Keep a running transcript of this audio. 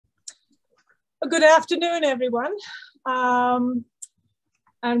Good afternoon, everyone, and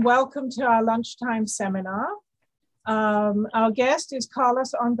welcome to our lunchtime seminar. Our guest is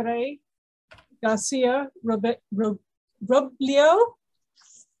Carlos Andre Garcia-Robledo.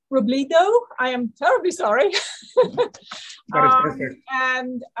 I am terribly sorry.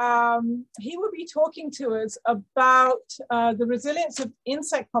 He will be talking to us about the resilience of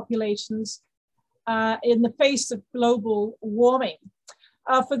insect populations in the face of global warming.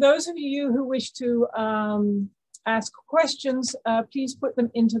 For those of you who wish to ask questions, please put them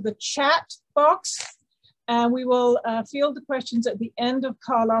into the chat box, and we will field the questions at the end of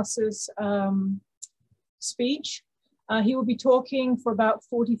Carlos's speech. He will be talking for about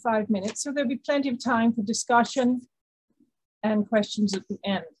 45 minutes, so there'll be plenty of time for discussion and questions at the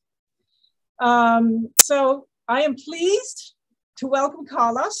end. So I am pleased to welcome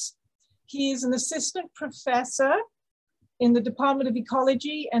Carlos. He is an assistant professor in the Department of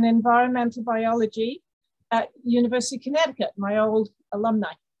Ecology and Environmental Biology at University of Connecticut, my old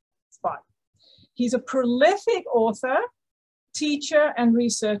alumni spot. He's a prolific author, teacher, and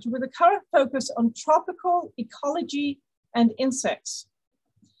researcher with a current focus on tropical ecology and insects.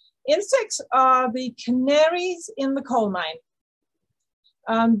 Insects are the canaries in the coal mine.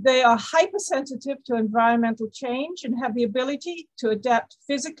 They are hypersensitive to environmental change and have the ability to adapt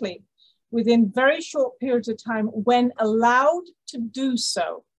physically within very short periods of time when allowed to do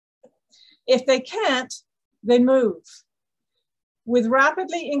so. If they can't, they move. With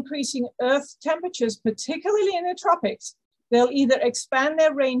rapidly increasing Earth temperatures, particularly in the tropics, they'll either expand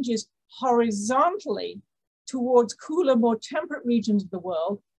their ranges horizontally towards cooler, more temperate regions of the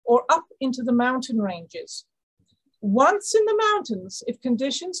world, or up into the mountain ranges. Once in the mountains, if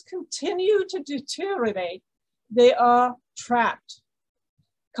conditions continue to deteriorate, they are trapped.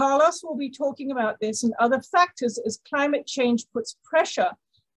 Carlos will be talking about this and other factors as climate change puts pressure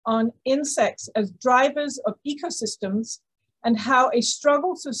on insects as drivers of ecosystems and how a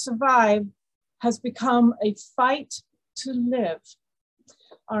struggle to survive has become a fight to live.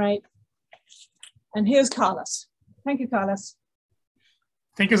 All right, and here's Carlos. Thank you, Carlos.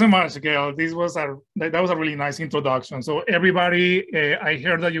 Thank you so much, Gail. That was a really nice introduction. So everybody, I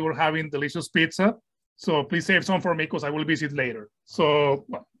heard that you were having delicious pizza. So please save some for me because I will visit later. So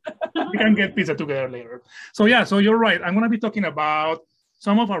well, we can get pizza together later. So yeah, so you're right. I'm going to be talking about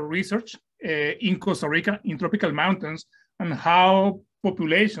some of our research in Costa Rica in tropical mountains and how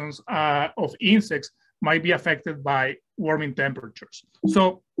populations of insects might be affected by warming temperatures.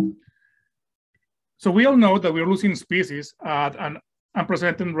 So we all know that we're losing species at an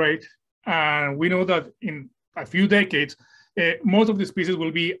unprecedented rate. And we know that in a few decades, most of the species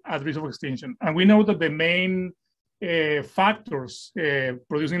will be at risk of extinction. And we know that the main factors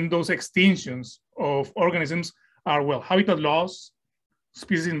producing those extinctions of organisms are, well, habitat loss,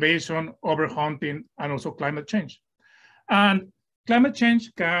 species invasion, overhunting, and also climate change. And climate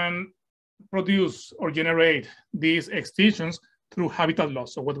change can produce or generate these extinctions through habitat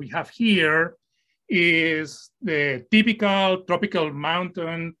loss. So what we have here is the typical tropical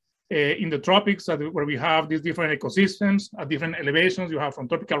mountain in the tropics, where we have these different ecosystems at different elevations. You have from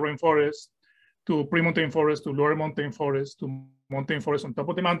tropical rainforest to pre-montane forest to lower montane forest to montane forest on top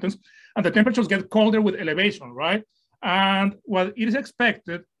of the mountains. And the temperatures get colder with elevation, right? And what it is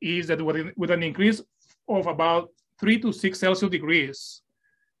expected is that with an increase of about 3 to 6 Celsius degrees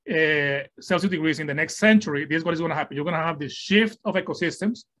in the next century, this is what is going to happen. You're going to have this shift of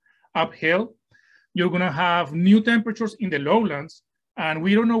ecosystems uphill. You're going to have new temperatures in the lowlands. And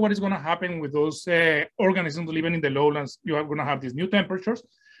we don't know what is going to happen with those organisms living in the lowlands. You are going to have these new temperatures.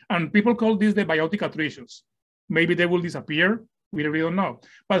 And people call this the biotic attritions. Maybe they will disappear. We really don't know.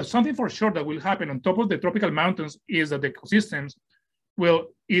 But something for sure that will happen on top of the tropical mountains is that the ecosystems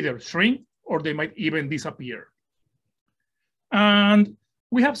will either shrink or they might even disappear. And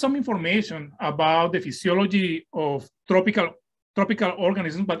we have some information about the physiology of tropical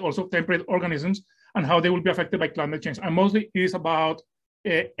organisms, but also temperate organisms, and how they will be affected by climate change. And mostly it is about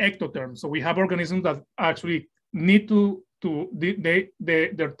ectotherms. So we have organisms that actually need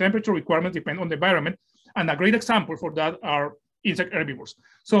their temperature requirements depend on the environment. And a great example for that are insect herbivores.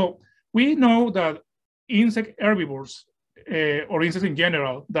 So we know that insect herbivores, or insects in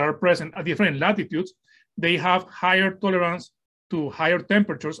general, that are present at different latitudes, they have higher tolerance to higher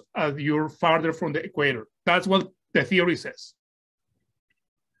temperatures as you're farther from the equator. That's what the theory says.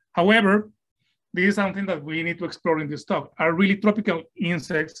 However, this is something that we need to explore in this talk. Are really tropical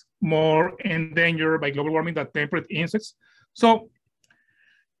insects more endangered by global warming than temperate insects? So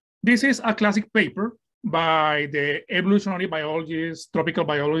this is a classic paper by the evolutionary biologist, tropical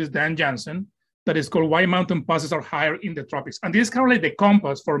biologist Dan Jansen, that is called Why Mountain Passes Are Higher in the Tropics. And this is kind of like the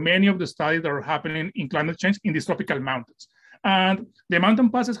compass for many of the studies that are happening in climate change in these tropical mountains. And the mountain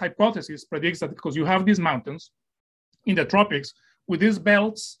passes hypothesis predicts that because you have these mountains in the tropics with these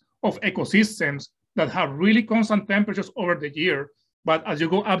belts of ecosystems that have really constant temperatures over the year, but as you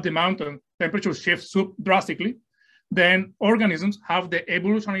go up the mountain, temperature shifts drastically, then organisms have the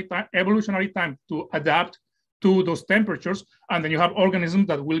evolutionary time to adapt to those temperatures, and then you have organisms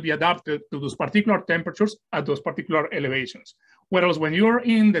that will be adapted to those particular temperatures at those particular elevations. Whereas when you're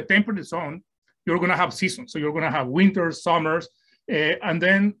in the temperate zone, you're gonna have seasons. So you're gonna have winters, summers, and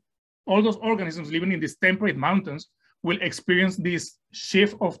then all those organisms living in these temperate mountains will experience this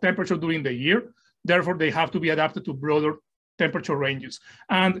shift of temperature during the year. Therefore, they have to be adapted to broader temperature ranges.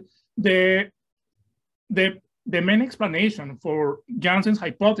 And the main explanation for Janssen's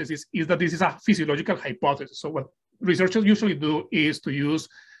hypothesis is that this is a physiological hypothesis. So what researchers usually do is to use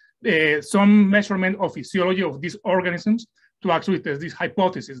some measurement of physiology of these organisms to actually test this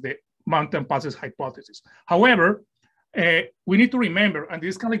hypothesis, the mountain passes hypothesis. However, we need to remember, and this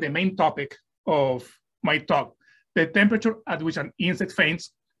is kind of like the main topic of my talk, the temperature at which an insect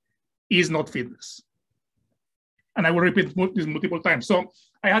faints is not fitness. And I will repeat this multiple times. So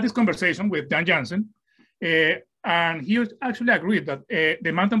I had this conversation with Dan Janssen, and he actually agreed that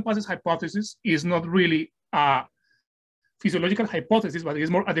the mountain passes hypothesis is not really a physiological hypothesis, but it is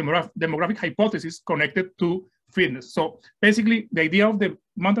more a demographic hypothesis connected to fitness. So basically, the idea of the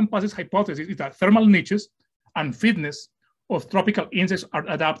mountain passes hypothesis is that thermal niches and fitness of tropical insects are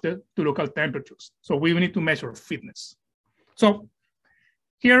adapted to local temperatures. So we need to measure fitness. So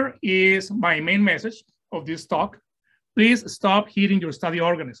here is my main message of this talk. Please stop hitting your study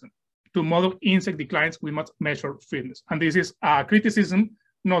organism. To model insect declines, we must measure fitness. And this is a criticism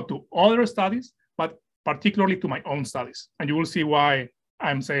not to other studies, but particularly to my own studies. And you will see why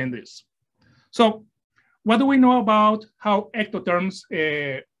I'm saying this. So what do we know about how ectotherms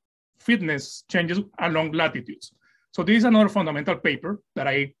fitness changes along latitudes? So this is another fundamental paper that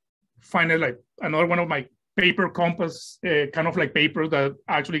I find like another one of my paper compass kind of like papers that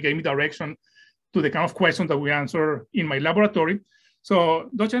actually gave me direction to the kind of questions that we answer in my laboratory. So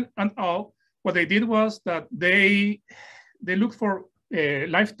Dochen and al, what they did was that they looked for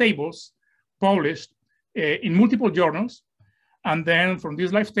life tables published in multiple journals. And then from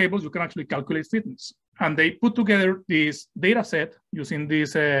these life tables, you can actually calculate fitness. And they put together this data set using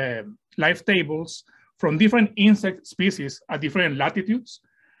these life tables from different insect species at different latitudes.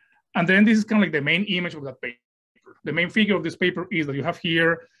 And then this is kind of like the main image of that paper. The main figure of this paper is that you have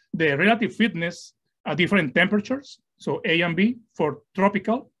here the relative fitness at different temperatures. So A and B for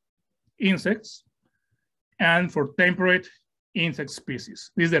tropical insects and for temperate insect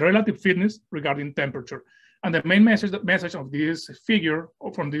species. This is the relative fitness regarding temperature. And the main message of this figure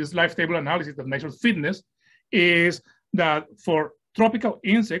from this life table analysis that measures fitness is that for tropical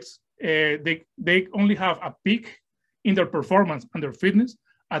insects, they only have a peak in their performance and their fitness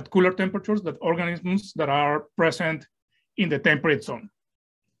at cooler temperatures than organisms that are present in the temperate zone.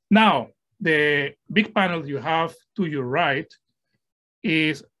 Now, the big panel you have to your right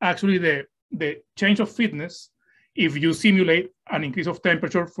is actually the change of fitness if you simulate an increase of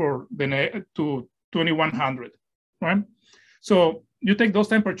temperature for to 2100, right? So you take those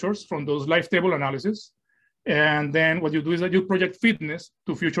temperatures from those life table analysis, and then what you do is that you project fitness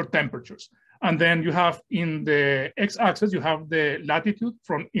to future temperatures. And then you have in the x-axis, you have the latitude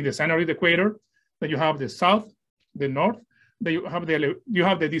from in the center of the equator, then you have the south, the north, then you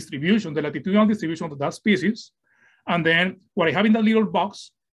have the distribution, the latitudinal distribution of that species. And then what I have in that little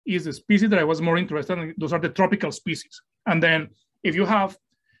box is the species that I was more interested in. Those are the tropical species. And then if you have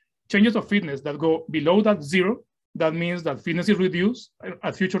changes of fitness that go below that zero, that means that fitness is reduced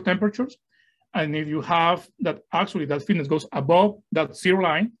at future temperatures. And if you have that actually that fitness goes above that zero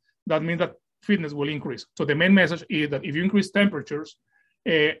line, that means that fitness will increase. So the main message is that if you increase temperatures,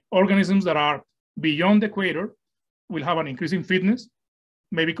 organisms that are beyond the equator will have an increase in fitness,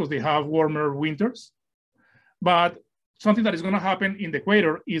 maybe because they have warmer winters. But something that is going to happen in the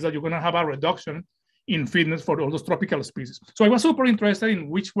equator is that you're going to have a reduction in fitness for all those tropical species. So I was super interested in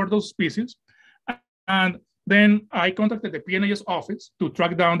which were those species. And then I contacted the PNAS office to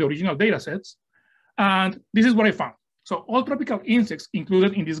track down the original data sets. And this is what I found. So all tropical insects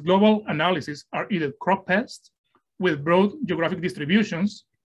included in this global analysis are either crop pests with broad geographic distributions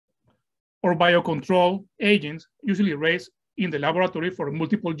or biocontrol agents, usually raised in the laboratory for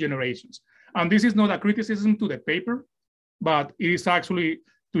multiple generations. And this is not a criticism to the paper, but it is actually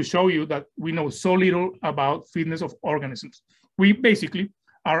to show you that we know so little about fitness of organisms. We basically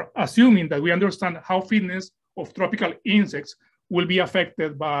are assuming that we understand how fitness of tropical insects will be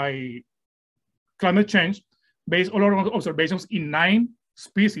affected by climate change based on our observations in 9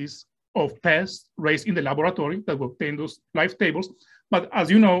 species of pests raised in the laboratory that will obtain those life tables. But as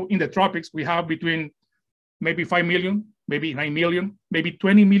you know, in the tropics, we have between maybe 5 million, maybe 9 million, maybe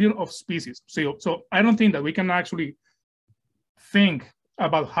 20 million of species. So I don't think that we can actually think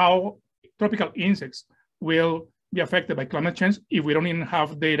about how tropical insects will be affected by climate change if we don't even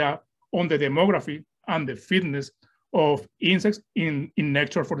have data on the demography and the fitness of insects in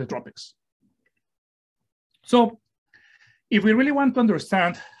nature for the tropics. So if we really want to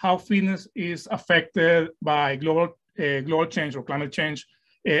understand how fitness is affected by global change or climate change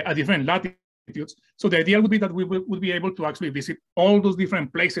at different latitudes, so the idea would be that we would be able to actually visit all those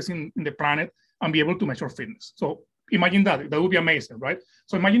different places in the planet and be able to measure fitness. So imagine that would be amazing, right?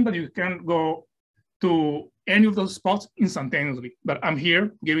 So imagine that you can go to any of those spots instantaneously. But I'm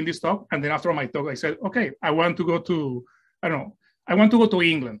here giving this talk, and then after my talk, I said, okay, I want to go to, I don't know, I want to go to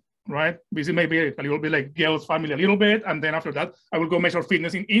England, right? Visit maybe a little bit like Gail's family a little bit, and then after that, I will go measure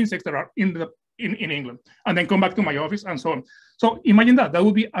fitness in insects that are in England, and then come back to my office and so on. So imagine that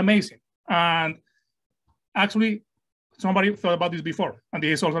would be amazing. And actually, somebody thought about this before, and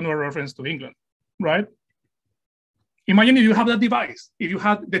this is also another reference to England, right? Imagine if you have that device, if you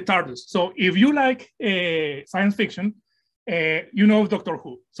had the TARDIS. So if you like science fiction, you know Doctor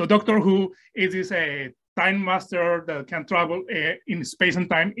Who. So Doctor Who is this time master that can travel in space and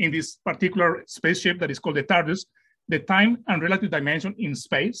time in this particular spaceship that is called the TARDIS, the time and relative dimension in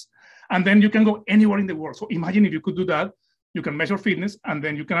space. And then you can go anywhere in the world. So imagine if you could do that, you can measure fitness, and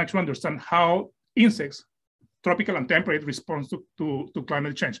then you can actually understand how insects, tropical and temperate, respond to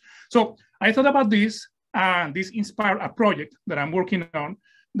climate change. So I thought about this, and this inspired a project that I'm working on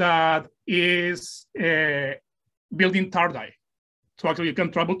that is building TARDI. So actually you can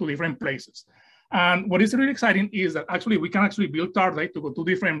travel to different places. And what is really exciting is that actually we can actually build TARDI to go to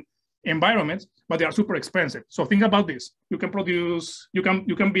different environments, but they are super expensive. So think about this. You can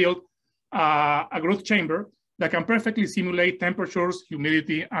build a growth chamber that can perfectly simulate temperatures,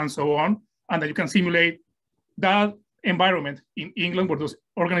 humidity, and so on. And that you can simulate that environment in England where those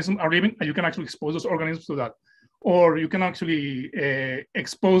organisms are living, and you can actually expose those organisms to that. Or you can actually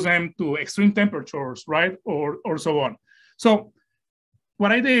expose them to extreme temperatures, right? Or so on. So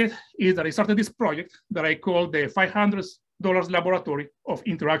what I did is that I started this project that I called the $500 Laboratory of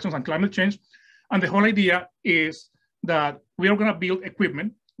Interactions and Climate Change. And the whole idea is that we are gonna build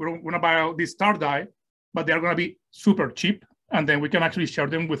equipment. We're gonna buy this TARDI, but they're gonna be super cheap. And then we can actually share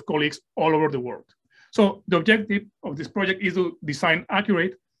them with colleagues all over the world. So the objective of this project is to design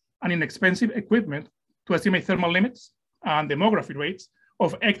accurate and inexpensive equipment to estimate thermal limits and demography rates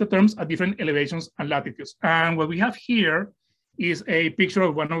of ectotherms at different elevations and latitudes. And what we have here is a picture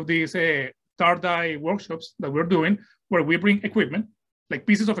of one of these TARDI workshops that we're doing, where we bring equipment, like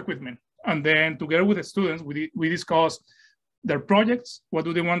pieces of equipment. And then together with the students, we discuss their projects, what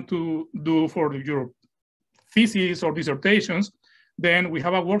do they want to do for your thesis or dissertations. Then we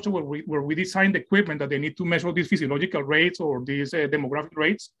have a workshop where we design the equipment that they need to measure these physiological rates or these demographic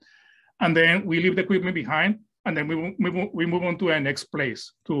rates. And then we leave the equipment behind, and then we move on to the next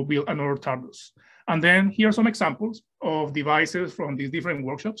place to build another TARDIS. And then here are some examples of devices from these different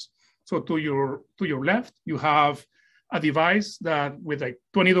workshops. So to your left, you have a device that with like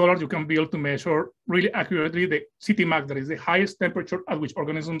 $20, you can build to measure really accurately the CTMAX, that is the highest temperature at which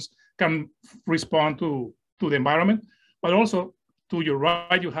organisms can respond to the environment. But also to your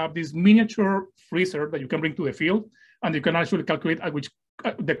right, you have this miniature freezer that you can bring to the field, and you can actually calculate at which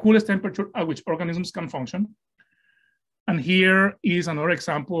the coolest temperature at which organisms can function. And here is another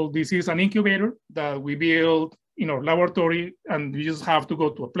example. This is an incubator that we build in our laboratory, and you just have to go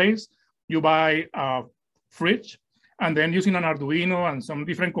to a place, you buy a fridge, and then using an Arduino and some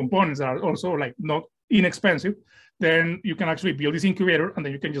different components that are also like not inexpensive, then you can actually build this incubator, and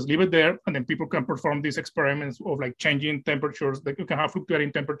then you can just leave it there, and then people can perform these experiments of like changing temperatures, that you can have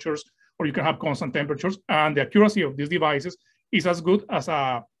fluctuating temperatures, or you can have constant temperatures. And the accuracy of these devices is as good as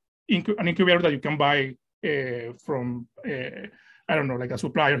an incubator that you can buy from, I don't know, like a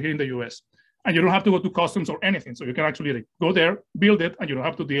supplier here in the US. And you don't have to go to customs or anything. So you can actually like go there, build it, and you don't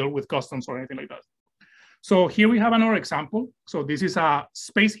have to deal with customs or anything like that. So here we have another example. So this is a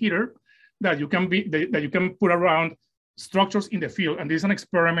space heater that you can put around structures in the field. And this is an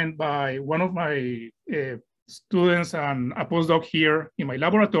experiment by one of my students and a postdoc here in my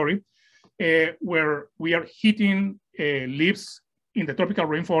laboratory, where we are heating leaves in the tropical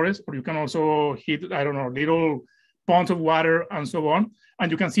rainforest, or you can also heat, I don't know, little ponds of water and so on,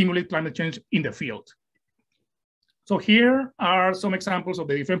 and you can simulate climate change in the field. So here are some examples of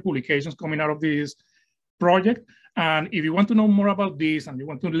the different publications coming out of this project. And if you want to know more about this and you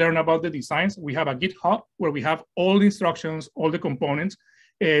want to learn about the designs, we have a GitHub where we have all the instructions, all the components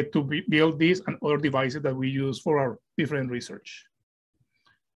to build this and other devices that we use for our different research.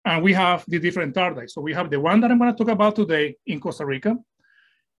 And we have the different tardies. So we have the one that I'm going to talk about today in Costa Rica.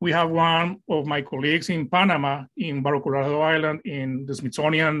 We have one of my colleagues in Panama, in Barro Colorado Island, in the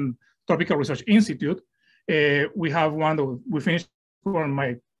Smithsonian Tropical Research Institute. We have one that we finished when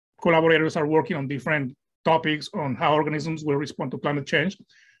my collaborators are working on different topics on how organisms will respond to climate change.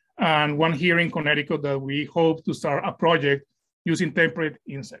 And one here in Connecticut that we hope to start a project using temperate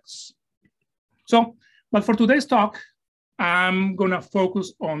insects. So, but for today's talk, I'm gonna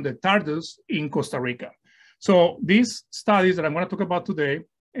focus on the TARDIS in Costa Rica. So these studies that I'm gonna talk about today,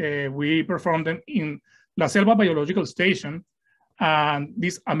 we performed them in La Selva Biological Station and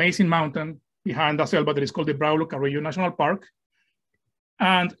this amazing mountain behind La Selva that is called the Braulio Carrillo National Park.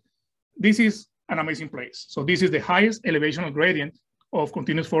 And this is an amazing place. So this is the highest elevational gradient of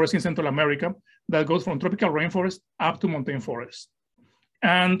continuous forest in Central America that goes from tropical rainforest up to montane forest.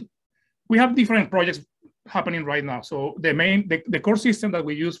 And we have different projects happening right now. So the core system that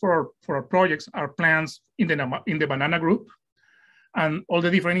we use for our projects are plants in the banana group and all the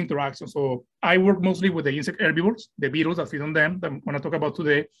different interactions. So I work mostly with the insect herbivores, the beetles that feed on them, that I'm gonna talk about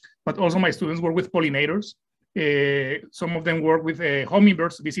today, but also my students work with pollinators. Some of them work with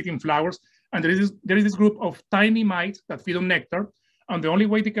hummingbirds visiting flowers. And there is this group of tiny mites that feed on nectar. And the only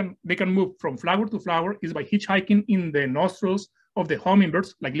way they can move from flower to flower is by hitchhiking in the nostrils of the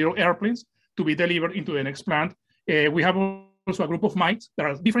hummingbirds, like little airplanes, to be delivered into the next plant. We have also a group of mites. There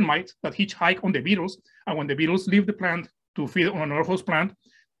are different mites that hitchhike on the beetles. And when the beetles leave the plant to feed on another host plant,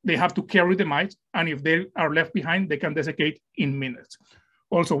 they have to carry the mites. And if they are left behind, they can desiccate in minutes.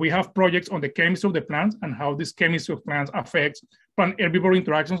 Also, we have projects on the chemistry of the plants and how this chemistry of plants affects plant herbivore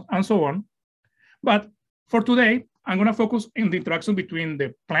interactions and so on. But for today, I'm gonna focus on the interaction between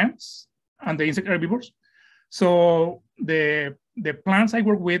the plants and the insect herbivores. So the plants I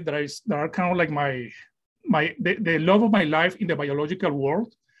work with that are kind of like the love of my life in the biological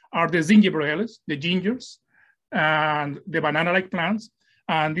world are the zingiberelles, the gingers, and the banana-like plants.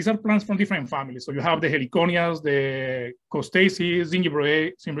 And these are plants from different families. So you have the heliconias, the costaceae,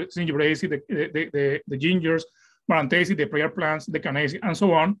 zingiberaceae, the gingers, marantaceae, the prayer plants, the canaceae, and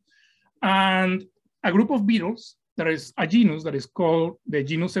so on. And a group of beetles, there is a genus that is called the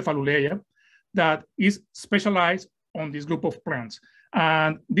genus Cephaloleia that is specialized on this group of plants.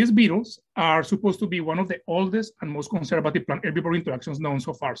 And these beetles are supposed to be one of the oldest and most conservative plant herbivore interactions known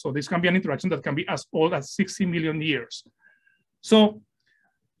so far. So this can be an interaction that can be as old as 60 million years. So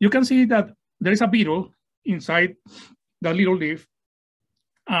you can see that there is a beetle inside that little leaf.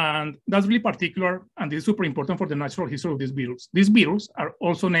 And that's really particular, and this is super important for the natural history of these beetles. These beetles are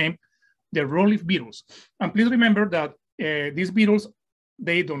also named the roll leaf beetles. And please remember that these beetles,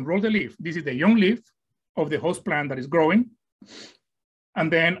 they don't roll the leaf. This is the young leaf of the host plant that is growing.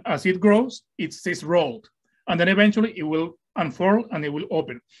 And then as it grows, it stays rolled. And then eventually it will unfurl and it will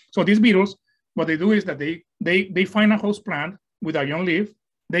open. So these beetles, what they do is that they find a host plant with a young leaf.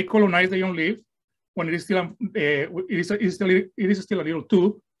 They colonize the young leaf when it is still a little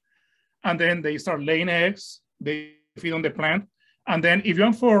tube. And then they start laying eggs. They feed on the plant. And then if you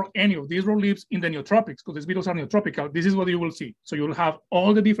unfurl any of these raw leaves in the neotropics, because these beetles are neotropical, this is what you will see. So you will have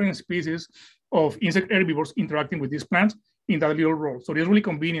all the different species of insect herbivores interacting with these plants in that little roll. So it's really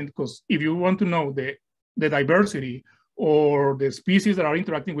convenient because if you want to know the diversity or the species that are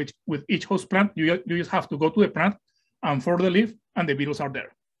interacting with each host plant, you just have to go to the plant, unfurl the leaf, and the beetles are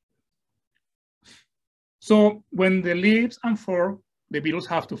there. So when the leaves unfurl, the beetles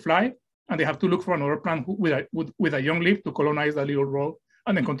have to fly, and they have to look for another plant with a young leaf to colonize that little roll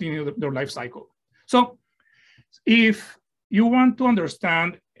and then continue their life cycle. So if you want to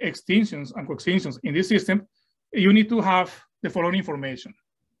understand extinctions and co-extinctions in this system, you need to have the following information.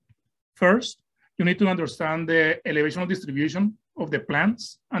 First, you need to understand the elevational distribution of the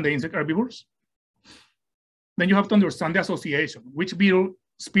plants and the insect herbivores. Then you have to understand the association, which beetle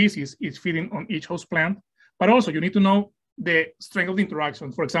species is feeding on each host plant, but also you need to know the strength of the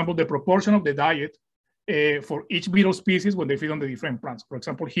interaction. For example, the proportion of the diet for each beetle species when they feed on the different plants. For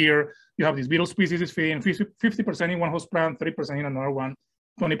example, here you have this beetle species is feeding 50% in one host plant, 30% in another one,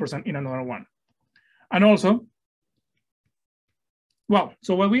 20% in another one. And also, well,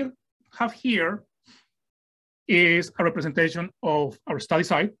 so what we have here is a representation of our study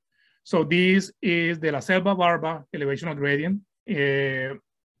site. So this is the La Selva Barba elevational gradient.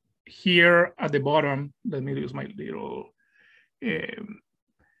 Here at the bottom, let me use my little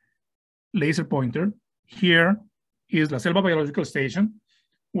laser pointer. Here is La Selva Biological Station,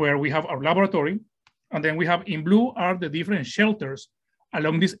 where we have our laboratory, And then we have in blue are the different shelters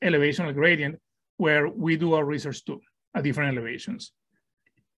along this elevational gradient where we do our research too at different elevations.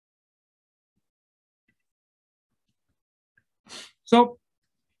 So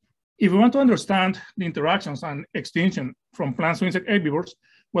if we want to understand the interactions and extinction from plants to insect herbivores,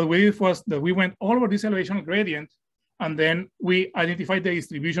 what we did was that we went all over this elevational gradient, and then we identified the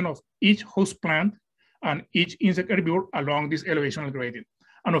distribution of each host plant and each insect herbivore along this elevational gradient.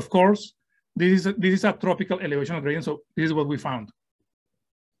 And of course, this is a tropical elevational gradient, so this is what we found.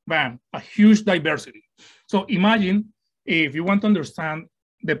 Bam, a huge diversity. So imagine if you want to understand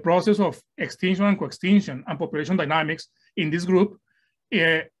the process of extinction and co-extinction and population dynamics in this group,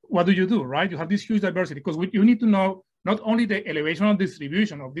 what do, right? You have this huge diversity because you need to know not only the elevational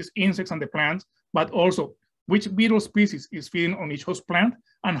distribution of these insects and the plants, but also which beetle species is feeding on each host plant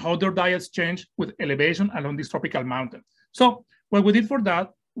and how their diets change with elevation along this tropical mountain. So what we did for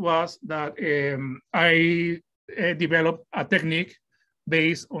that was that I developed a technique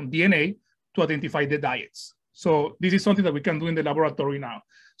based on DNA to identify the diets. So this is something that we can do in the laboratory now.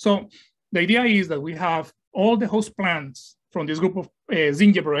 So the idea is that we have all the host plants from this group of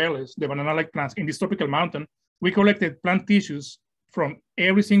Zingiberellus, the banana-like plants in this tropical mountain. We collected plant tissues from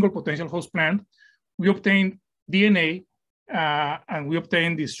every single potential host plant. We obtained DNA, and we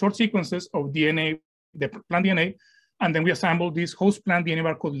obtained these short sequences of DNA, the plant DNA, and then we assembled this host plant DNA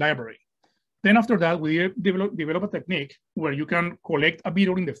barcode library. Then after that, we develop a technique where you can collect a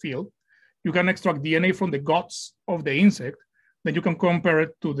beetle in the field. You can extract DNA from the guts of the insect. Then you can compare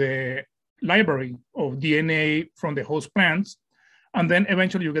it to the library of DNA from the host plants. And then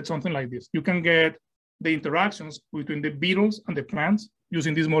eventually you get something like this. You can get the interactions between the beetles and the plants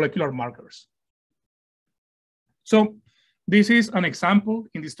using these molecular markers. So this is an example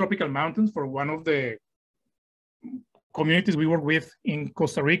in these tropical mountains for one of the communities we work with in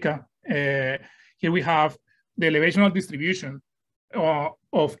Costa Rica. Here we have the elevational distribution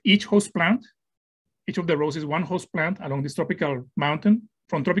of each host plant. Each of the rows is one host plant along this tropical mountain,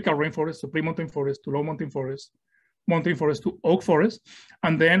 from tropical rainforest to pre-mountain forest to low mountain forest to oak forest.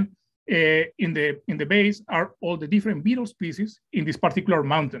 And then in the base are all the different beetle species in this particular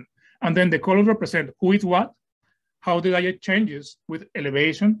mountain. And then the colors represent who is what, how the diet changes with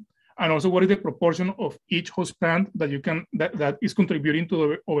elevation, and also what is the proportion of each host plant that is contributing to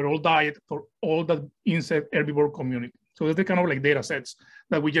the overall diet for all the insect herbivore community. So that's the kind of like data sets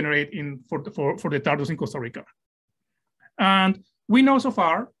that we generate for the Tardos in Costa Rica. And we know so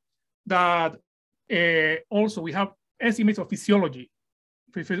far that also we have estimates of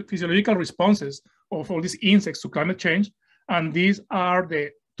physiological responses of all these insects to climate change. And these are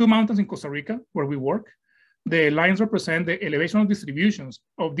the two mountains in Costa Rica where we work. The lines represent the elevational distributions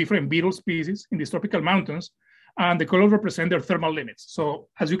of different beetle species in these tropical mountains, and the colors represent their thermal limits. So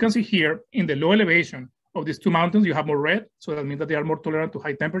as you can see here, in the low elevation of these two mountains, you have more red, so that means that they are more tolerant to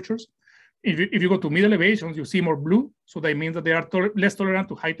high temperatures. If you go to mid elevations, you see more blue, so that means that they are less tolerant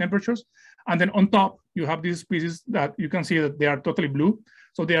to high temperatures. And then on top, you have these species that you can see that they are totally blue,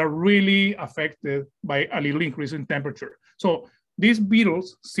 so they are really affected by a little increase in temperature. So these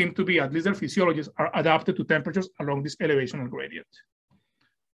beetles seem to be, at least their physiologies, are adapted to temperatures along this elevational gradient.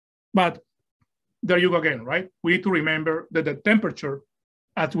 But there you go again, right? We need to remember that the temperature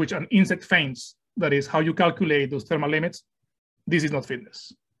at which an insect faints, that is how you calculate those thermal limits, this is not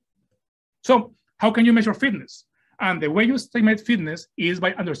fitness. So how can you measure fitness? And the way you estimate fitness is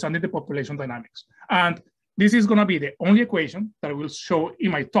by understanding the population dynamics. And this is gonna be the only equation that I will show in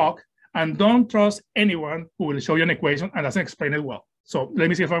my talk. And don't trust anyone who will show you an equation and doesn't explain it well. So let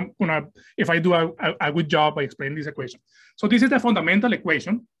me see if I do a good job by explaining this equation. So this is the fundamental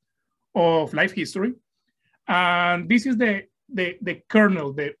equation of life history. And this is the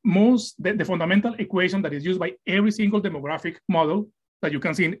kernel, the fundamental equation that is used by every single demographic model that you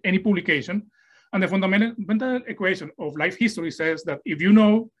can see in any publication. And the fundamental equation of life history says that if you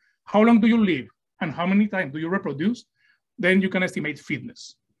know how long do you live and how many times do you reproduce, then you can estimate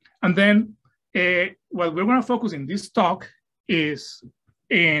fitness. And then what we're gonna focus in this talk is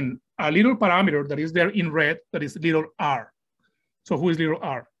in a little parameter that is there in red, that is little r. So who is little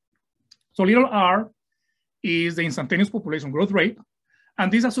r? So little r is the instantaneous population growth rate.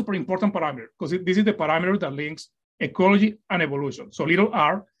 And this is a super important parameter because this is the parameter that links ecology and evolution. So little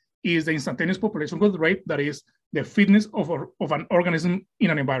r is the instantaneous population growth rate, that is the fitness of an organism in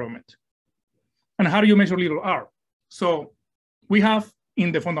an environment. And how do you measure little r? So we have in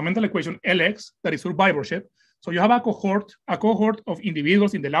the fundamental equation LX, that is survivorship. So you have a cohort of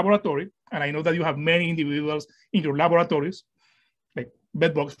individuals in the laboratory, and I know that you have many individuals in your laboratories, like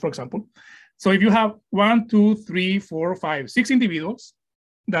bedbugs, for example. So if you have 1, 2, 3, 4, 5, 6 individuals,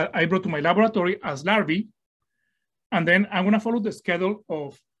 that I brought to my laboratory as larvae. And then I'm gonna follow the schedule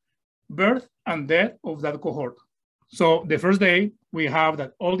of birth and death of that cohort. So the first day, we have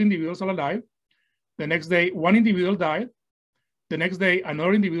that all the individuals are alive. The next day, one individual died. The next day,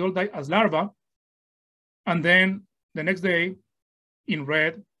 another individual died as larva. And then the next day, in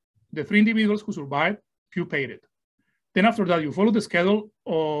red, the 3 individuals who survived pupated. Then after that, you follow the schedule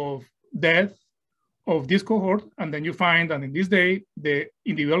of death of this cohort, and then you find that in this day, the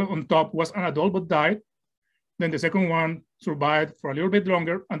individual on top was an adult but died. Then the second one survived for a little bit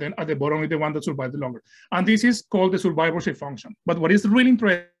longer, and then at the bottom is the one that survived longer. And this is called the survivorship function. But what is really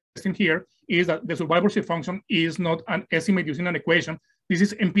interesting here is that the survivorship function is not an estimate using an equation. This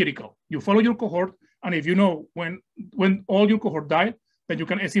is empirical. You follow your cohort, and if you know when all your cohort died, then you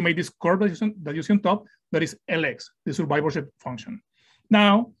can estimate this curve that you see on top, that is LX, the survivorship function.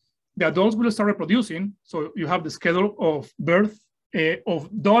 Now, the adults will start reproducing. So you have the schedule of birth of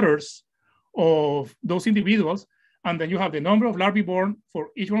daughters of those individuals. And then you have the number of larvae born for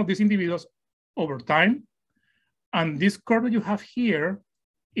each one of these individuals over time. And this curve that you have here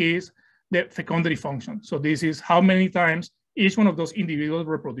is the fecundity function. So this is how many times each one of those individuals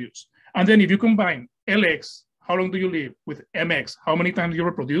reproduce. And then if you combine LX, how long do you live, with MX, how many times you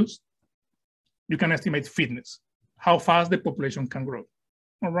reproduce, you can estimate fitness, how fast the population can grow.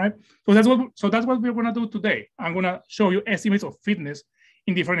 All right. So that's what we're going to do today. I'm going to show you estimates of fitness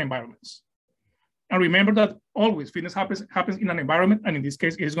in different environments. And remember that always fitness happens in an environment, and in this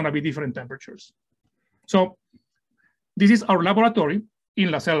case, it's going to be different temperatures. So this is our laboratory in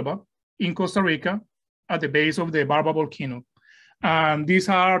La Selva, in Costa Rica, at the base of the Barba volcano. And these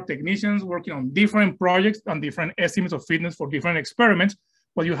are technicians working on different projects and different estimates of fitness for different experiments.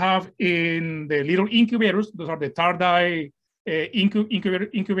 What you have in the little incubators, those are the Tardai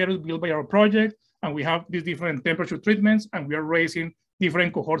incubators built by our project. And we have these different temperature treatments, and we are raising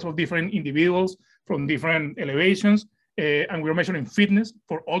different cohorts of different individuals from different elevations. And we're measuring fitness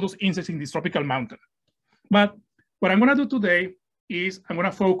for all those insects in this tropical mountain. But what I'm gonna do today is I'm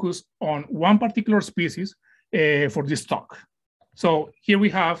gonna focus on one particular species for this talk. So here we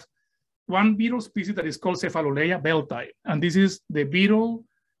have one beetle species that is called Cephaloleia beltai. And this is the beetle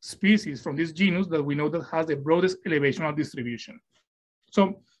species from this genus that we know that has the broadest elevational distribution.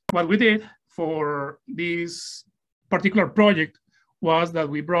 So what we did for this particular project was that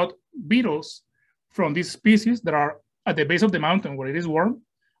we brought beetles from these species that are at the base of the mountain where it is warm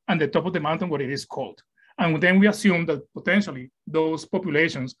and the top of the mountain where it is cold. And then we assume that potentially those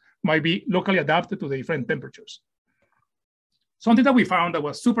populations might be locally adapted to the different temperatures. Something that we found that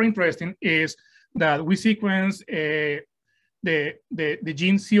was super interesting is that we sequenced the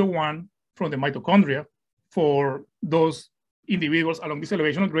gene CO1 from the mitochondria for those individuals along this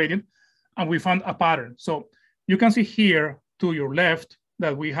elevational gradient, and we found a pattern. So you can see here to your left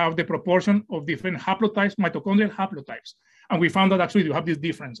that we have the proportion of different haplotypes, mitochondrial haplotypes. And we found that actually you have these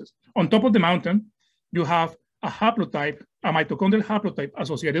differences. On top of the mountain, you have a haplotype, a mitochondrial haplotype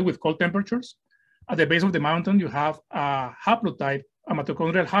associated with cold temperatures. At the base of the mountain, you have a haplotype, a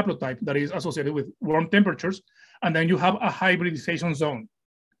mitochondrial haplotype that is associated with warm temperatures. And then you have a hybridization zone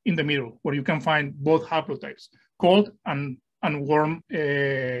in the middle where you can find both haplotypes, cold and warm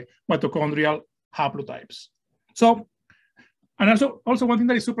mitochondrial haplotypes. So, and also one thing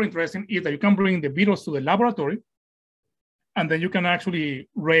that is super interesting is that you can bring the beetles to the laboratory, and then you can actually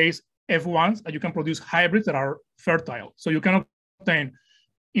raise F1s, and you can produce hybrids that are fertile. So you can obtain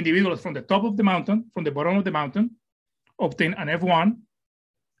individuals from the top of the mountain, from the bottom of the mountain, obtain an F1,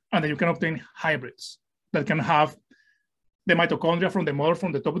 and then you can obtain hybrids that can have the mitochondria from the mother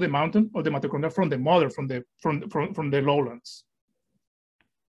from the top of the mountain, or the mitochondria from the mother from the lowlands.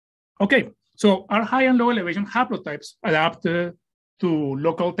 Okay, so our high and low elevation haplotypes adapt to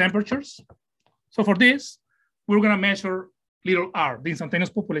local temperatures. So for this, we're gonna measure little r, the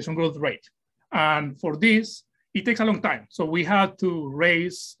instantaneous population growth rate. And for this, it takes a long time. So we had to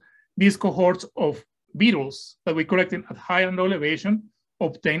raise these cohorts of beetles that we collected at high and low elevation,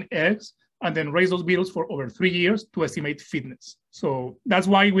 obtain eggs, and then raise those beetles for over 3 years to estimate fitness. So that's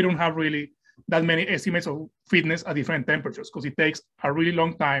why we don't have really that many estimates of fitness at different temperatures, because it takes a really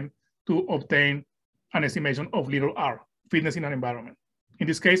long time to obtain an estimation of little r, fitness in an environment. In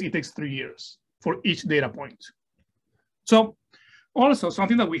this case, it takes 3 years for each data point. So also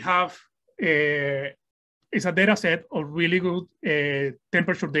something that we have is a data set of really good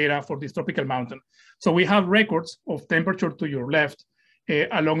temperature data for this tropical mountain. So we have records of temperature to your left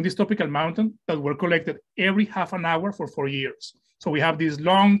along this tropical mountain that were collected every half an hour for 4 years. So we have this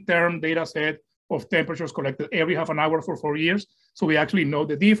long-term data set of temperatures collected every half an hour for 4 years. So we actually know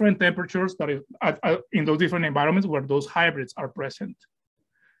the different temperatures that is in those different environments where those hybrids are present.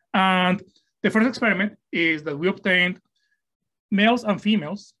 And the first experiment is that we obtained males and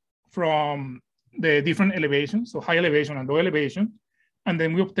females from the different elevations, so high elevation and low elevation, and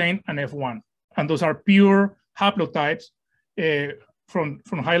then we obtained an F1. And those are pure haplotypes from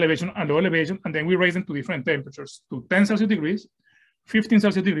high elevation and low elevation, and then we raise them to different temperatures, to 10 Celsius degrees, 15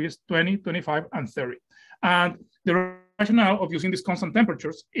 Celsius degrees, 20, 25, and 30. And the rationale of using these constant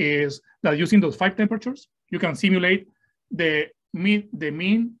temperatures is that using those 5 temperatures, you can simulate the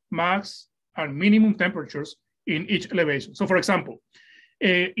mean, max, and minimum temperatures in each elevation. So for example,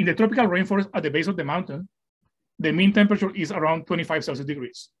 in the tropical rainforest at the base of the mountain, the mean temperature is around 25 Celsius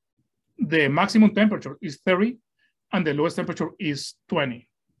degrees. The maximum temperature is 30, and the lowest temperature is 20.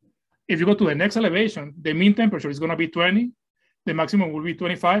 If you go to the next elevation, the mean temperature is gonna be 20, the maximum will be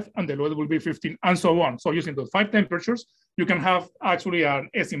 25, and the lowest will be 15, and so on. So using those 5 temperatures, you can have actually an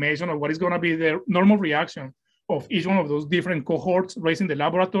estimation of what is gonna be the normal reaction of each one of those different cohorts raised in the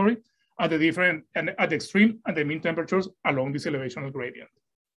laboratory at the different, and at the extreme and the mean temperatures along this elevational gradient.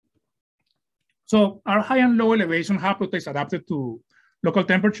 So our high and low elevation haplotypes adapted to local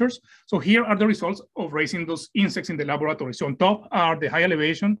temperatures. So here are the results of raising those insects in the laboratory. So on top are the high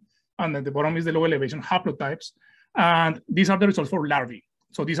elevation, and at the bottom is the low elevation haplotypes. And these are the results for larvae.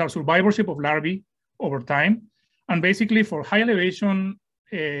 So these are survivorship of larvae over time. And basically for high elevation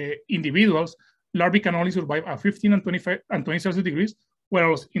individuals, larvae can only survive at 15 and 25 and 20 Celsius degrees,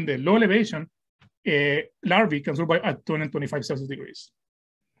 whereas in the low elevation, larvae can survive at 20 and 25 Celsius degrees.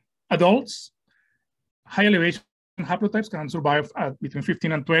 Adults, high elevation haplotypes can survive at between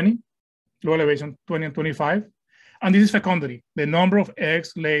 15 and 20, low elevation 20 and 25. And this is fecundity, the number of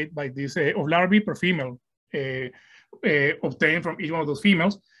eggs laid by this, of larvae per female obtained from each one of those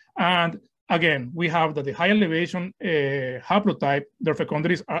females. And again, we have that the high elevation haplotype, their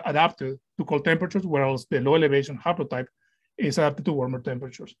fecundities are adapted to cold temperatures, whereas the low elevation haplotype is adapted to warmer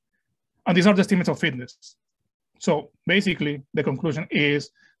temperatures. And these are the estimates of fitness. So basically, the conclusion is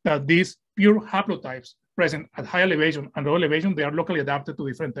that these pure haplotypes present at high elevation and low elevation, they are locally adapted to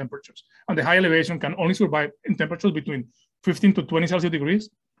different temperatures. And the high elevation can only survive in temperatures between 15 to 20 Celsius degrees,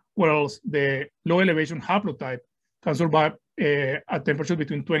 whereas the low elevation haplotype can survive at temperatures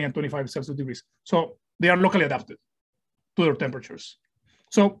between 20 and 25 Celsius degrees. So they are locally adapted to their temperatures.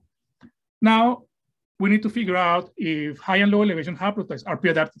 So now we need to figure out if high and low elevation haplotypes are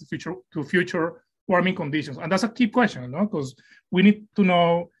pre-adapted to future warming conditions. And that's a key question, no? Because we need to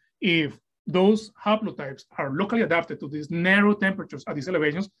know if those haplotypes are locally adapted to these narrow temperatures at these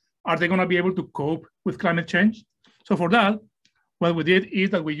elevations. Are they gonna be able to cope with climate change? So for that, what we did is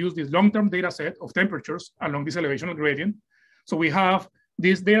that we used this long-term data set of temperatures along this elevational gradient. So we have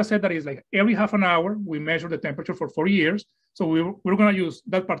this data set that is like every half an hour, we measure the temperature for 4 years. So we're gonna use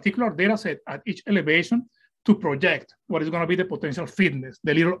that particular data set at each elevation to project what is gonna be the potential fitness,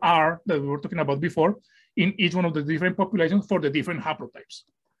 the little r that we were talking about before, in each one of the different populations for the different haplotypes.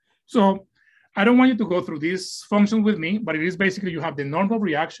 So I don't want you to go through this function with me, but it is basically you have the normal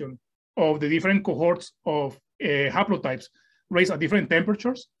reaction of the different cohorts of haplotypes raised at different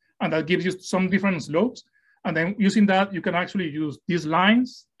temperatures, and that gives you some different slopes. And then using that, you can actually use these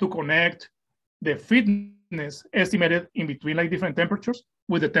lines to connect the fitness estimated in between like different temperatures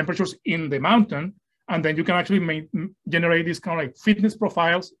with the temperatures in the mountain. And then you can actually generate these kind of like fitness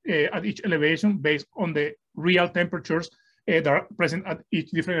profiles at each elevation based on the real temperatures that are present at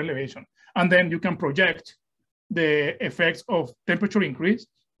each different elevation. And then you can project the effects of temperature increase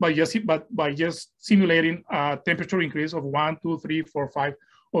by just simulating a temperature increase of 1, 2, 3, 4, 5,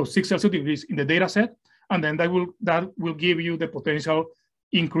 or 6 Celsius degrees in the data set. And then that will give you the potential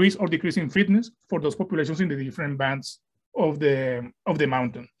increase or decrease in fitness for those populations in the different bands of the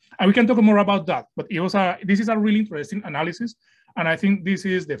mountain. And we can talk more about that, but this is a really interesting analysis. And I think this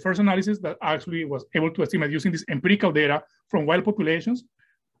is the first analysis that actually was able to estimate using this empirical data from wild populations,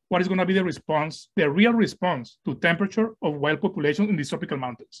 what is gonna be the response, the real response to temperature of wild populations in these tropical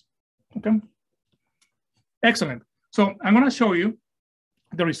mountains, okay? Excellent. So I'm gonna show you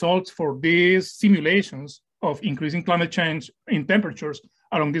the results for these simulations of increasing climate change in temperatures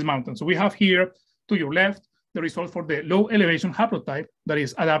along these mountains. So we have here to your left, the result for the low elevation haplotype that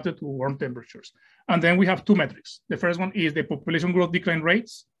is adapted to warm temperatures. And then we have 2 metrics. The first one is the population growth decline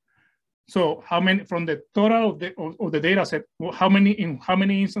rates. So how many, from the total of the data set, in how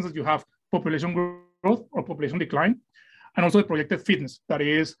many instances you have population growth or population decline, and also the projected fitness, that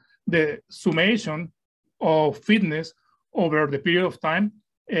is the summation of fitness over the period of time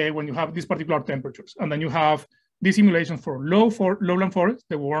when you have these particular temperatures. And then you have this simulation for lowland forest,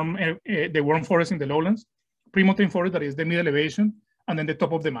 the warm forest in the lowlands, pre-montane forest, that is the mid-elevation, and then the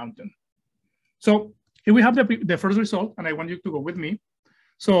top of the mountain. So here we have the first result, and I want you to go with me.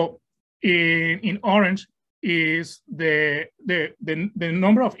 So in orange is the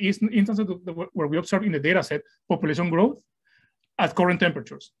number of instances where we observe in the data set population growth at current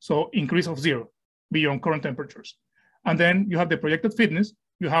temperatures. So increase of 0 beyond current temperatures. And then you have the projected fitness.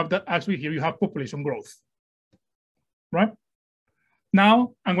 You have that actually here you have population growth, right?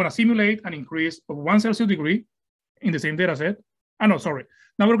 Now I'm going to simulate an increase of 1 Celsius degree in the same data set. No, sorry.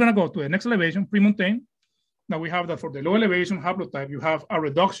 Now we're going to go to the next elevation, pre-montane. Now we have that for the low elevation haplotype, you have a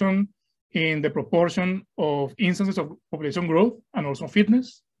reduction in the proportion of instances of population growth and also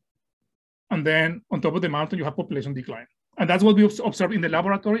fitness. And then on top of the mountain, you have population decline. And that's what we observe in the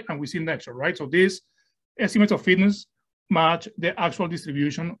laboratory and we see in nature, right? So these estimates of fitness match the actual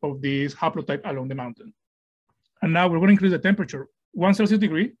distribution of this haplotype along the mountain. And now we're going to increase the temperature 1 Celsius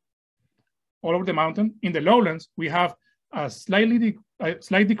degree all over the mountain. In the lowlands, we have a slight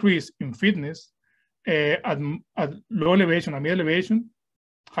decrease in fitness at low elevation and mid elevation.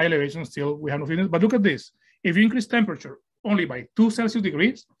 High elevation, still we have no fitness. But look at this. If you increase temperature only by 2 Celsius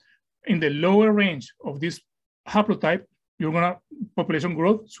degrees, in the lower range of this haplotype, you're gonna, population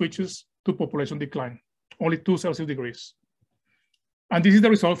growth switches to population decline, only 2 Celsius degrees. And this is the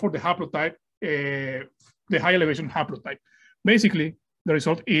result for the haplotype, the high elevation haplotype. Basically, the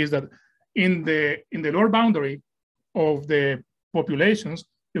result is that in the lower boundary of the populations,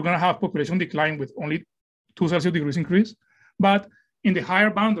 you're gonna have population decline with only 2 Celsius degrees increase. But in the higher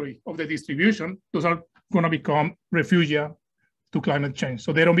boundary of the distribution, those are gonna become refugia to climate change.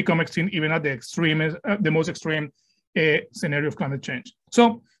 So they don't become extinct even at the extreme, the most extreme scenario of climate change.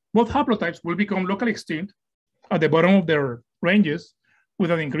 So both haplotypes will become locally extinct at the bottom of their ranges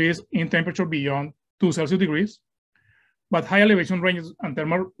with an increase in temperature beyond 2 Celsius degrees. But high elevation ranges and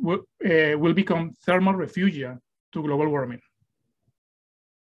thermal will become thermal refugia to global warming.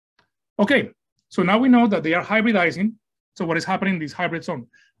 Okay, so now we know that they are hybridizing. So what is happening in this hybrid zone?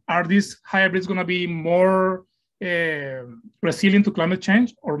 Are these hybrids gonna be more resilient to climate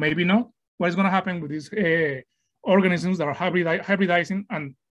change or maybe not? What is gonna happen with these organisms that are hybridizing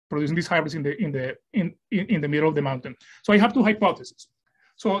and producing these hybrids in the middle of the mountain? So I have two hypotheses.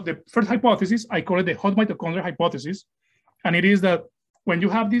 So the first hypothesis, I call it the hot mitochondria hypothesis. And it is that when you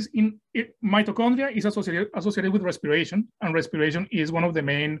have this mitochondria is associated with respiration, and respiration is one of the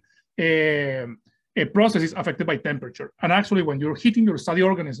main processes affected by temperature. And actually, when you're heating your study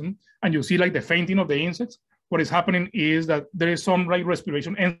organism and you see like the fainting of the insects, what is happening is that there is some like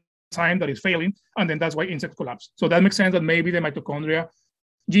respiration enzyme that is failing, and then that's why insects collapse. So that makes sense that maybe the mitochondria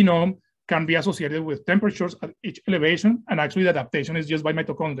genome can be associated with temperatures at each elevation, and actually the adaptation is just by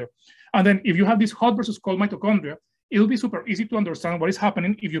mitochondria. And then if you have this hot versus cold mitochondria, it'll be super easy to understand what is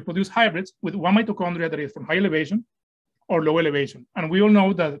happening if you produce hybrids with one mitochondria that is from high elevation or low elevation. And we all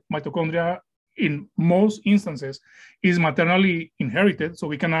know that mitochondria in most instances is maternally inherited, so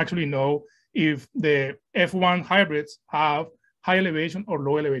we can actually know if the F1 hybrids have high elevation or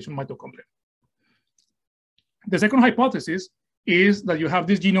low elevation mitochondria. The second hypothesis is that you have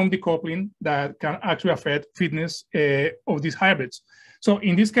this genome decoupling that can actually affect fitness of these hybrids. So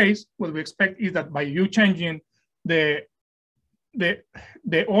in this case, what we expect is that by you changing the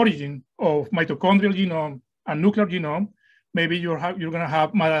origin of mitochondrial genome and nuclear genome, maybe you're going to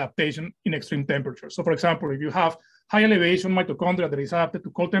have maladaptation in extreme temperatures. So for example, if you have high elevation mitochondria that is adapted to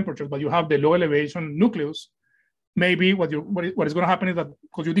cold temperatures, but you have the low elevation nucleus, maybe what is going to happen is that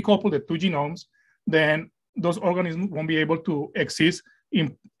because you decouple the two genomes, then those organisms won't be able to exist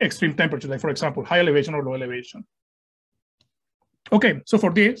in extreme temperatures, like for example, high elevation or low elevation. Okay, so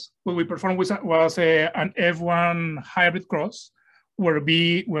for this, what we performed was an F1 hybrid cross, where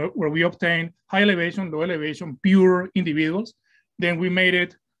we obtained high elevation, low elevation, pure individuals. Then we made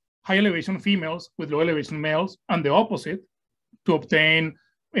it high elevation females with low elevation males, and the opposite to obtain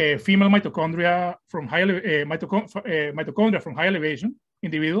female mitochondria from mitochondria from high elevation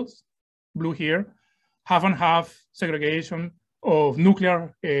individuals, blue here, half and half segregation of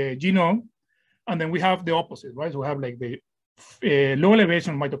nuclear genome, and then we have the opposite, right? So we have like the low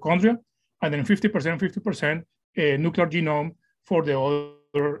elevation mitochondria, and then 50% nuclear genome for the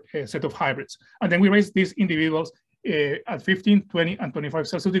other set of hybrids. And then we raise these individuals at 15, 20, and 25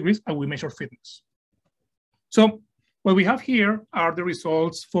 Celsius degrees, and we measure fitness. So what we have here are the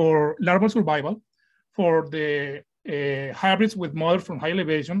results for larval survival for the hybrids with model from high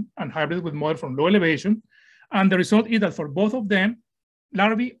elevation and hybrids with model from low elevation. And the result is that for both of them,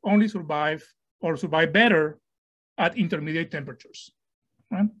 larvae only survive or survive better at intermediate temperatures,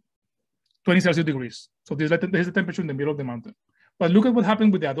 right? 20 Celsius degrees. So this is the temperature in the middle of the mountain. But look at what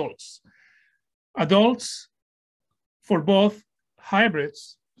happened with the adults. Adults for both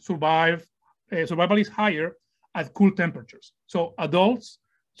hybrids survival is higher at cool temperatures. So adults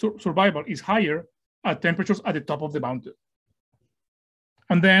survival is higher at temperatures at the top of the mountain.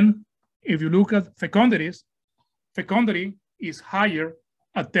 And then if you look at fecundities, fecundity is higher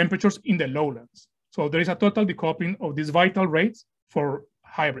at temperatures in the lowlands. So there is a total decoupling of these vital rates for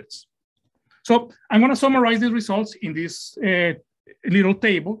hybrids. So I'm going to summarize these results in this little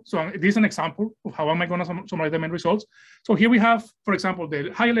table. So this is an example of how am I going to summarize the main results. So here we have, for example,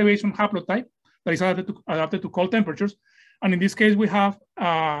 the high elevation haplotype that is adapted to cold temperatures. And in this case, we have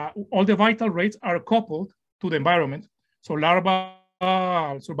all the vital rates are coupled to the environment. So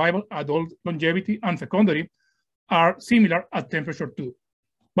larval survival, adult longevity, and fecundity are similar at temperature 2.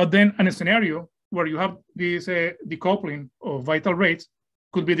 But then in a scenario where you have this decoupling of vital rates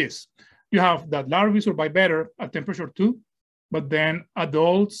could be this. You have that larvae survive better at temperature 2, but then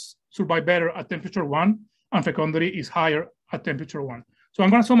adults survive better at temperature 1, and fecundity is higher at temperature 1. So I'm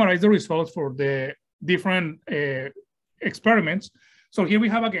going to summarize the results for the different experiments. So here we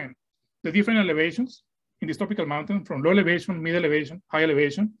have, again, the different elevations in this tropical mountain from low elevation, mid elevation, high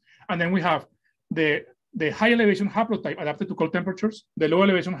elevation. And then we have the high elevation haplotype adapted to cold temperatures, the low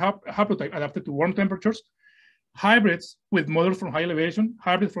elevation haplotype adapted to warm temperatures, hybrids with models from high elevation,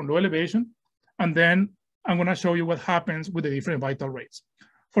 hybrids from low elevation. And then I'm going to show you what happens with the different vital rates.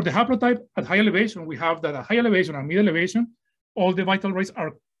 For the haplotype at high elevation, we have that at high elevation and mid elevation, all the vital rates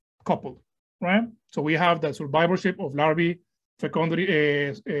are coupled, right? So we have the survivorship of larvae,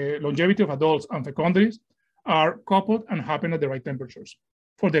 fecundity, longevity of adults, and fecundities are coupled and happen at the right temperatures.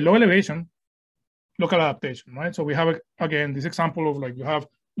 For the low elevation, local adaptation, right? So we have, again, this example of like you have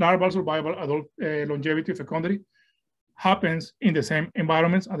larval survival, adult longevity, fecundity happens in the same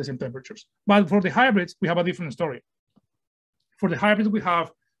environments at the same temperatures. But for the hybrids, we have a different story. For the hybrids, we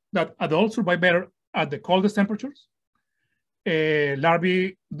have that adults survive better at the coldest temperatures,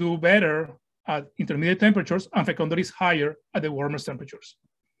 larvae do better at intermediate temperatures, and fecundity is higher at the warmest temperatures.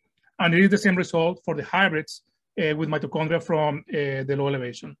 And it is the same result for the hybrids with mitochondria from the low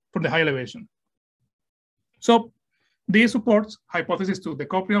elevation, from the high elevation. So this supports hypothesis to the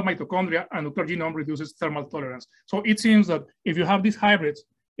coupling of mitochondria and nuclear genome reduces thermal tolerance. So it seems that if you have these hybrids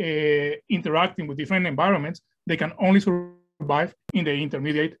interacting with different environments, they can only survive in the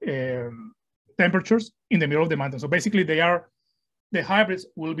intermediate temperatures in the middle of the mountain. So basically the hybrids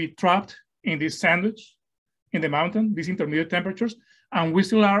will be trapped in this sandwich in the mountain, these intermediate temperatures, and we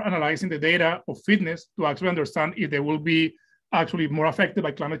still are analyzing the data of fitness to actually understand if they will be actually more affected by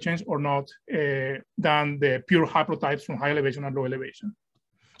climate change or not than the pure haplotypes from high elevation and low elevation.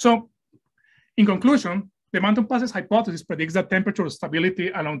 So in conclusion, the mountain passes hypothesis predicts that temperature stability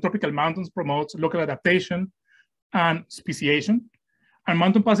along tropical mountains promotes local adaptation and speciation. And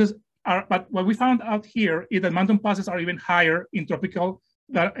mountain passes are, but what we found out here is that mountain passes are even higher in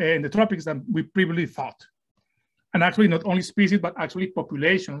in the tropics than we previously thought. And actually not only species, but actually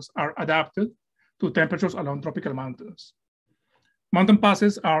populations are adapted to temperatures along tropical mountains. Mountain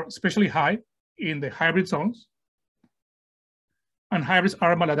passes are especially high in the hybrid zones, and hybrids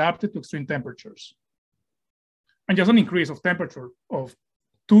are maladapted to extreme temperatures. And just an increase of temperature of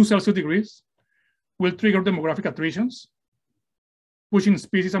 2 Celsius degrees will trigger demographic attritions, pushing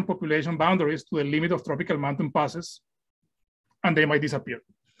species and population boundaries to the limit of tropical mountain passes, and they might disappear.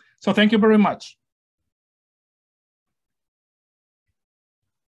 So thank you very much.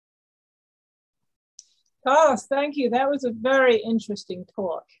 Carlos, thank you. That was a very interesting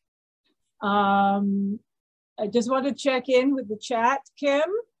talk. I just want to check in with the chat. Kim,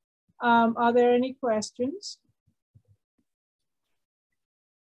 are there any questions?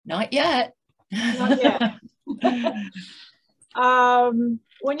 Not yet. Not yet.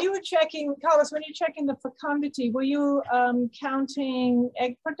 When you were checking, Carlos, when you're checking the fecundity, were you counting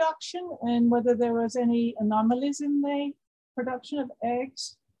egg production and whether there was any anomalies in the production of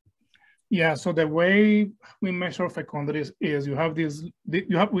eggs? Yeah, so the way we measure fecundity is you have this,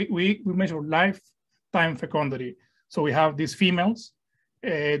 we measure lifetime fecundity. So we have these females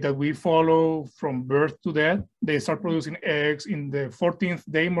that we follow from birth to death. They start producing eggs in the 14th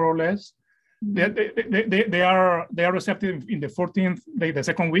day, more or less. They are receptive in the 14th day, the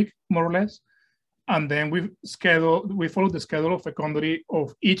second week, more or less. And then we follow the schedule of fecundity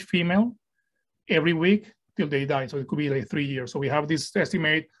of each female every week till they die. So it could be like 3 years. So we have this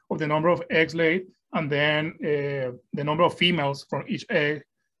estimate of the number of eggs laid and then the number of females from each egg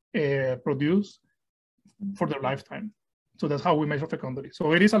produced for their lifetime. So that's how we measure fecundity.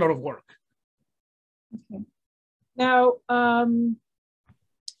 So it is a lot of work. Okay. Now,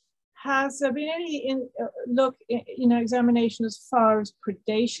 has there been any examination as far as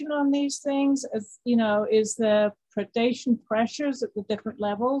predation on these things? As you know, is there predation pressures at the different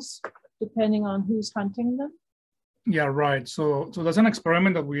levels depending on who's hunting them? Yeah, right. So that's an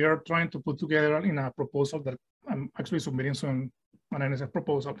experiment that we are trying to put together in a proposal that I'm actually submitting soon, an NSF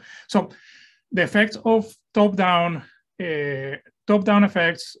proposal. So the effects of top-down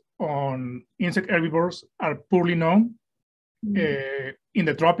effects on insect herbivores are poorly known in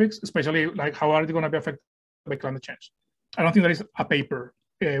the tropics, especially like how are they going to be affected by climate change. I don't think there is a paper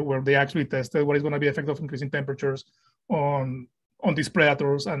where they actually tested what is going to be the effect of increasing temperatures on these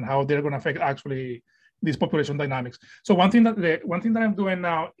predators and how they're going to affect actually these population dynamics. So one thing that I'm doing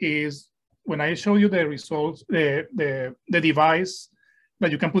now is when I show you the results, the device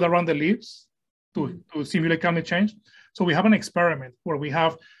that you can put around the leaves to simulate climate change. So we have an experiment where you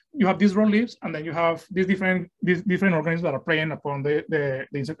have these raw leaves, and then you have these different organisms that are preying upon the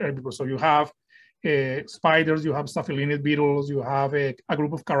insect herbivores. So you have spiders, you have staphylinid beetles, you have a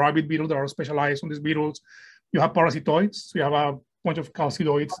group of caravid beetles that are specialized on these beetles. You have parasitoids, so you have a bunch of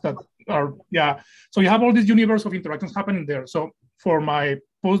calcidoids that are, so you have all this universe of interactions happening there. So for my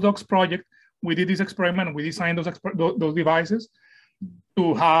postdocs project, we did this experiment and we designed those devices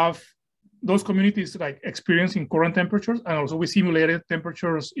to have those communities like experiencing current temperatures, and also we simulated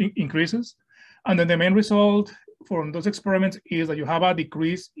temperatures increases. And then the main result from those experiments is that you have a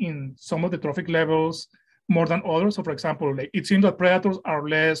decrease in some of the trophic levels more than others. So for example, like it seems that predators are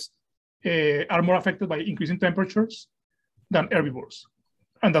more affected by increasing temperatures than herbivores.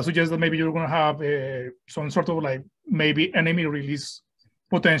 And that suggests that maybe you're going to have some sort of like maybe enemy release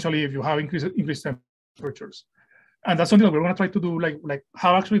potentially if you have increased temperatures. And that's something that we're going to try to do, like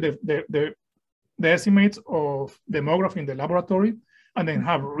how actually the estimates of demography in the laboratory, and then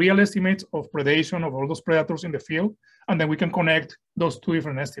have real estimates of predation of all those predators in the field, and then we can connect those two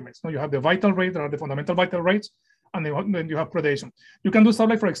different estimates. Now you have the vital rate, that are the fundamental vital rates, and then you have predation. You can do stuff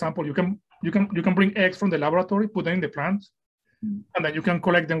like, for example, you can bring eggs from the laboratory, put them in the plant, and then you can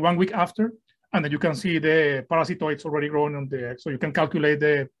collect them 1 week after, and then you can see the parasitoids already growing on the egg. So you can calculate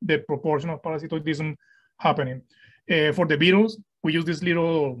the proportion of parasitoidism happening. For the beetles, we use this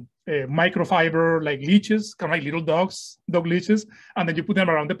little microfiber like leeches, kind of like little dog leeches, and then you put them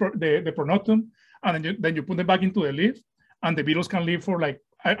around the pronotum, and then you put them back into the leaf, and the beetles can live for like,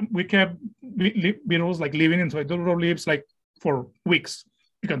 we kept beetles like living inside the little leaves like for weeks.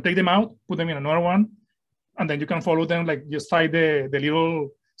 You can take them out, put them in another one, and then you can follow them, like just tie the little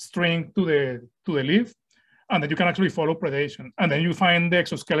string to the leaf, and then you can actually follow predation. And then you find the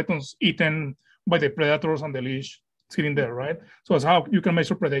exoskeletons eaten by the predators on the leash sitting there, right? So that's how you can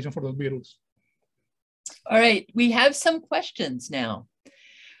measure predation for those beetles. All right, we have some questions now.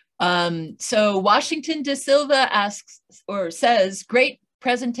 So Washington De Silva asks or says, great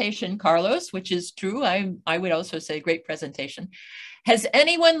presentation, Carlos, which is true. I would also say great presentation. Has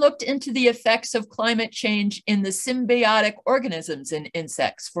anyone looked into the effects of climate change in the symbiotic organisms in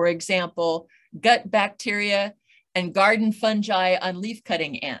insects? For example, gut bacteria and garden fungi on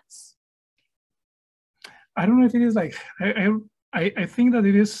leaf-cutting ants? I don't know if it is like, I think that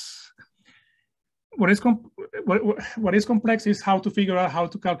it is, what is complex is how to figure out how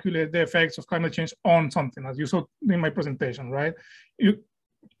to calculate the effects of climate change on something, as you saw in my presentation, right? You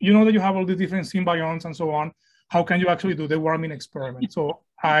know that you have all the different symbionts and so on. How can you actually do the warming experiment? So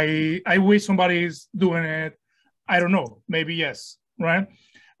I wish somebody is doing it. I don't know, maybe yes, right?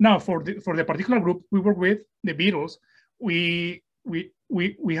 Now for the particular group we work with, the beetles, we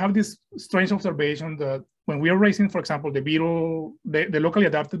have this strange observation that when we are raising, for example, the beetle, the locally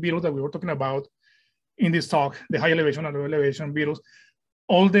adapted beetles that we were talking about in this talk, the high elevation and low elevation beetles,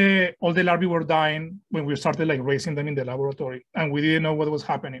 all the larvae were dying when we started like raising them in the laboratory, and we didn't know what was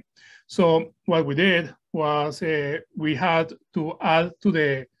happening. So what we did was we had to add to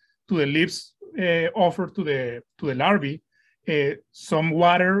the leaves offered to the larvae some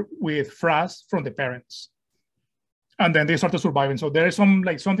water with frass from the parents. And then they started surviving. So there is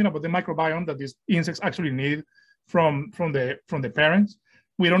something about the microbiome that these insects actually need from the parents.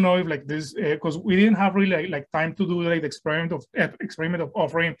 We don't know if like this, because we didn't have really like time to do like the experiment of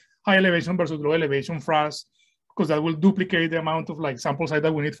offering high elevation versus low elevation frass, because that will duplicate the amount of like sample size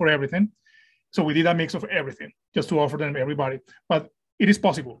that we need for everything. So we did a mix of everything just to offer them everybody. But it is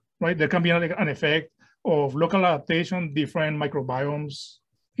possible, right? There can be like an effect of local adaptation, different microbiomes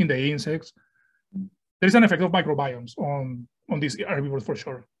in the insects. There is an effect of microbiomes on these herbivores for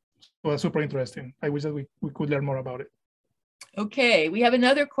sure. So that's super interesting. I wish that we could learn more about it. Okay, we have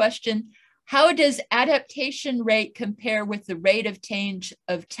another question. How does adaptation rate compare with the rate of change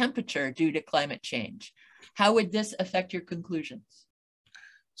of temperature due to climate change? How would this affect your conclusions?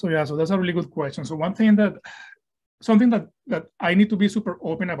 So yeah, so that's a really good question. So something that I need to be super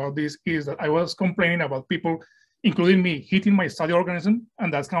open about this is that I was complaining about people, including me, hitting my study organism,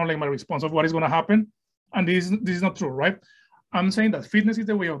 and that's kind of like my response of what is going to happen. And this is not true, right? I'm saying that fitness is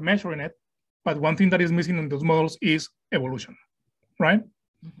the way of measuring it, but one thing that is missing in those models is evolution, right?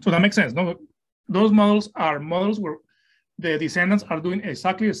 So that makes sense. No, those models are models where the descendants are doing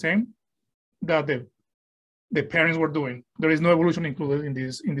exactly the same that the parents were doing. There is no evolution included in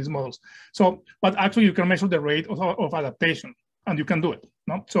these models. So, but actually you can measure the rate of adaptation, and you can do it.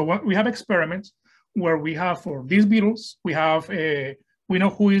 No? So we have experiments where we have, for these beetles, we know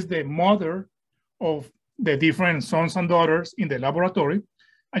who is the mother of the different sons and daughters in the laboratory,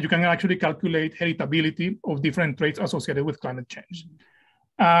 and you can actually calculate heritability of different traits associated with climate change.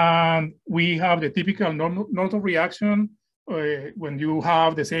 And we have the typical Northrop reaction when you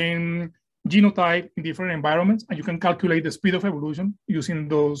have the same genotype in different environments, and you can calculate the speed of evolution using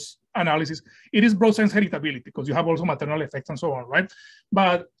those analyses. It is broad sense heritability because you have also maternal effects and so on, right?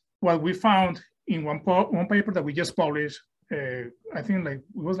 But what we found in one paper that we just published, I think it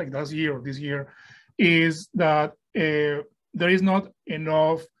was like last year or this year, is that there is not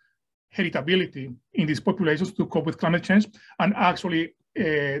enough heritability in these populations to cope with climate change. And actually,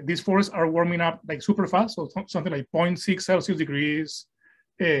 these forests are warming up like super fast, so something like 0.6 Celsius degrees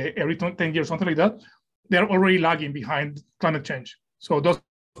every 10 years, something like that. They're already lagging behind climate change. So those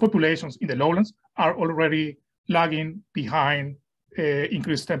populations in the lowlands are already lagging behind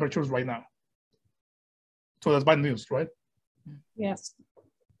increased temperatures right now. So that's bad news, right? Yes.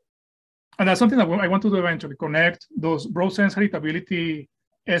 And that's something that I want to do eventually, connect those broad sense heritability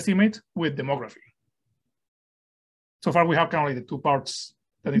estimates with demography. So far, we have kind of like the two parts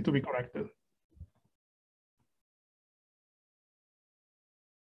that need to be connected.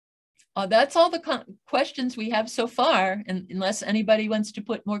 That's all the questions we have so far, and unless anybody wants to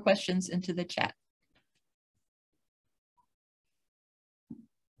put more questions into the chat.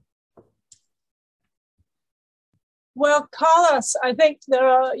 Well, Carlos, I think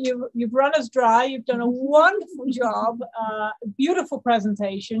you've run us dry. You've done a wonderful job, beautiful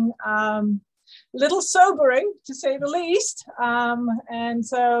presentation, little sobering to say the least. And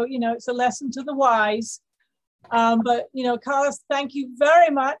so, it's a lesson to the wise. But, Carlos, thank you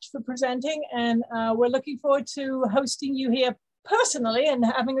very much for presenting. And we're looking forward to hosting you here personally and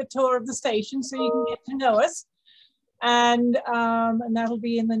having a tour of the station so you can get to know us. And that'll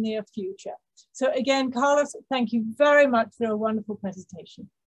be in the near future. So again, Carlos, thank you very much for a wonderful presentation.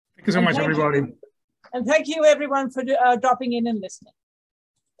 Thank you so much, everybody. And thank you, everyone, for dropping in and listening.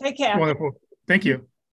 Take care. Wonderful. Thank you.